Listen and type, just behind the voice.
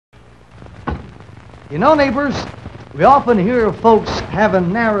You know, neighbors, we often hear of folks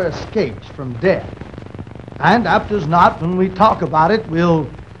having narrow escapes from death. And apt as not, when we talk about it, we'll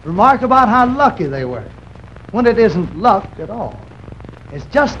remark about how lucky they were, when it isn't luck at all. It's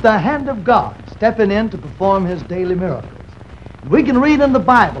just the hand of God stepping in to perform his daily miracles. We can read in the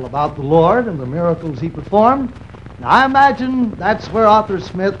Bible about the Lord and the miracles he performed. Now, I imagine that's where Arthur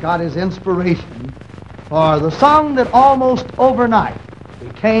Smith got his inspiration for the song that almost overnight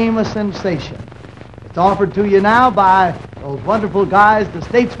became a sensation. It's offered to you now by those wonderful guys, the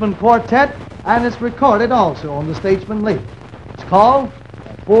Statesmen Quartet, and it's recorded also on the Statesmen label. It's called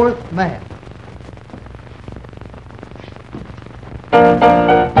The Fourth Man.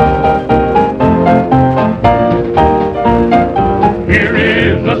 Here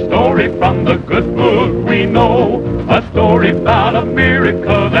is a story from the good book we know, a story about a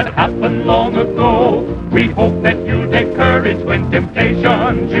miracle that happened long ago. We hope that you take courage when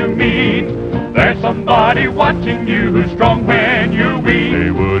temptations you meet. There's somebody watching you who's strong when you're weak.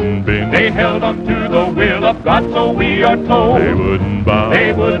 They wouldn't bend. They held on to the will of God, so we are told. They wouldn't bow.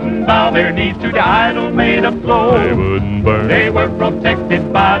 They wouldn't bow their knees to the idol made of gold. They wouldn't burn. They were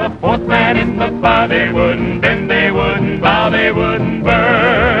protected by the fourth man in the fire. They wouldn't bend, they wouldn't bow, they wouldn't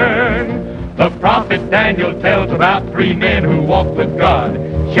burn. The prophet Daniel tells about three men who walked with God.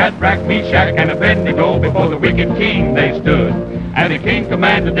 Shadrach, Meshach, and Abednego, before the wicked king they stood. And the king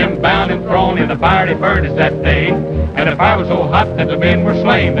commanded them bound and thrown in the fiery furnace that day. And the fire was so hot that the men were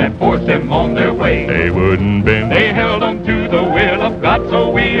slain that forced them on their way. They wouldn't bend. They held on to the will of God, so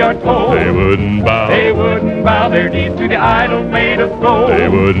we are told. They wouldn't bow. They wouldn't bow their knees to the idol made of gold. They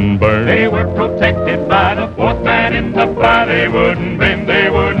wouldn't burn. They were protected by the fourth man in the fire. They wouldn't bend, they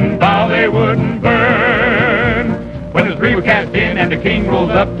wouldn't bow, they wouldn't burn. When the three were cast in and the king rose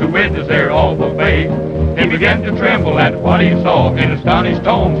up to witness their awful fate, he began to tremble at what he saw. In astonished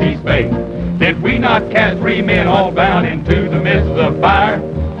tones he spake, did we not cast three men all bound into the midst of the fire?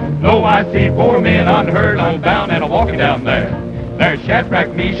 Lo, I see four men unhurt, unbound, and a-walking down there. There's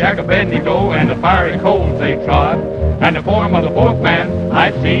Shadrach, Meshach, Abednego, and the fiery coals they trod. And the form of the fourth man I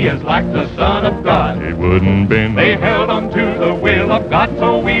see is like the Son of God. They wouldn't bend. They held on to the will of God,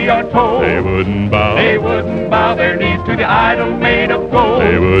 so we are told. They wouldn't bow. They wouldn't bow their knees to the idol made of gold.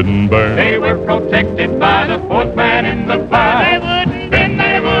 They wouldn't burn. They were protected by the fourth man in the fire.